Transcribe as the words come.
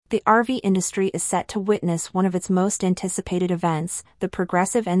The RV industry is set to witness one of its most anticipated events, the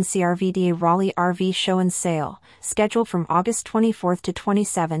Progressive NCRVDA Raleigh RV Show and Sale, scheduled from August 24th to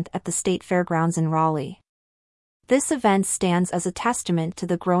 27th at the State Fairgrounds in Raleigh. This event stands as a testament to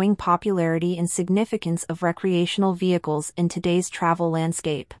the growing popularity and significance of recreational vehicles in today's travel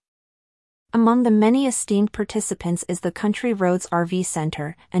landscape. Among the many esteemed participants is the Country Roads RV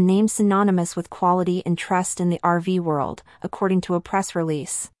Center, a name synonymous with quality and trust in the RV world, according to a press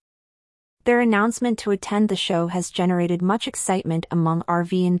release. Their announcement to attend the show has generated much excitement among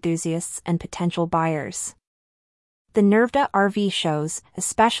RV enthusiasts and potential buyers. The NCRVDA RV shows,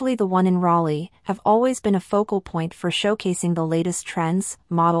 especially the one in Raleigh, have always been a focal point for showcasing the latest trends,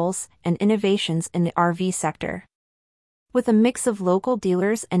 models, and innovations in the RV sector. With a mix of local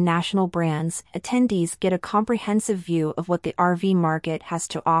dealers and national brands, attendees get a comprehensive view of what the RV market has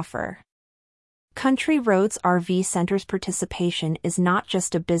to offer. Country Roads RV Center's participation is not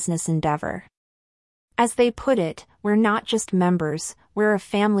just a business endeavor. As they put it, we're not just members, we're a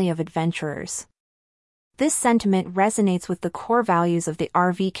family of adventurers. This sentiment resonates with the core values of the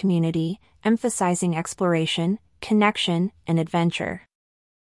RV community, emphasizing exploration, connection, and adventure.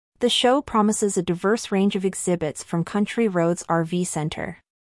 The show promises a diverse range of exhibits from Country Roads RV Center.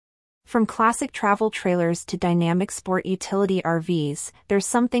 From classic travel trailers to dynamic sport utility RVs, there's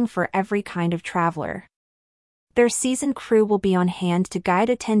something for every kind of traveler. Their seasoned crew will be on hand to guide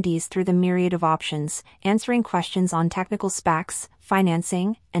attendees through the myriad of options, answering questions on technical specs,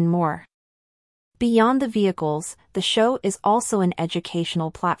 financing, and more. Beyond the vehicles, the show is also an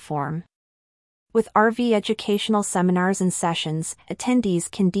educational platform. With RV educational seminars and sessions, attendees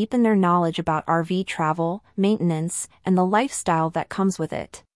can deepen their knowledge about RV travel, maintenance, and the lifestyle that comes with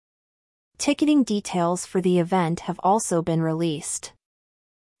it. Ticketing details for the event have also been released.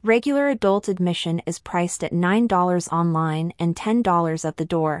 Regular adult admission is priced at $9 online and $10 at the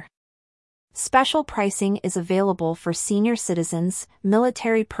door. Special pricing is available for senior citizens,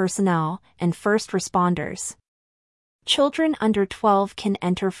 military personnel, and first responders. Children under 12 can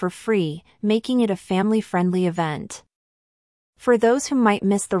enter for free, making it a family-friendly event. For those who might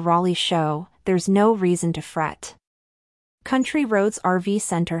miss the Raleigh show, there's no reason to fret. Country Roads RV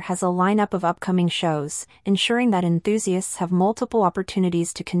Center has a lineup of upcoming shows, ensuring that enthusiasts have multiple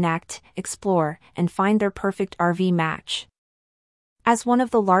opportunities to connect, explore, and find their perfect RV match. As one of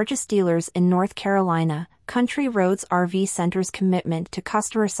the largest dealers in North Carolina, Country Roads RV Center's commitment to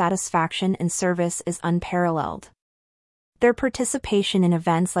customer satisfaction and service is unparalleled. Their participation in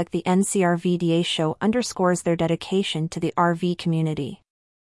events like the NCRVDA show underscores their dedication to the RV community.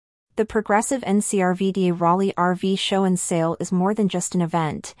 The Progressive NCRVDA Raleigh RV Show and Sale is more than just an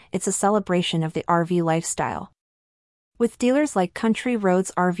event, it's a celebration of the RV lifestyle. With dealers like Country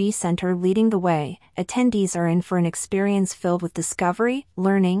Roads RV Center leading the way, attendees are in for an experience filled with discovery,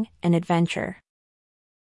 learning, and adventure.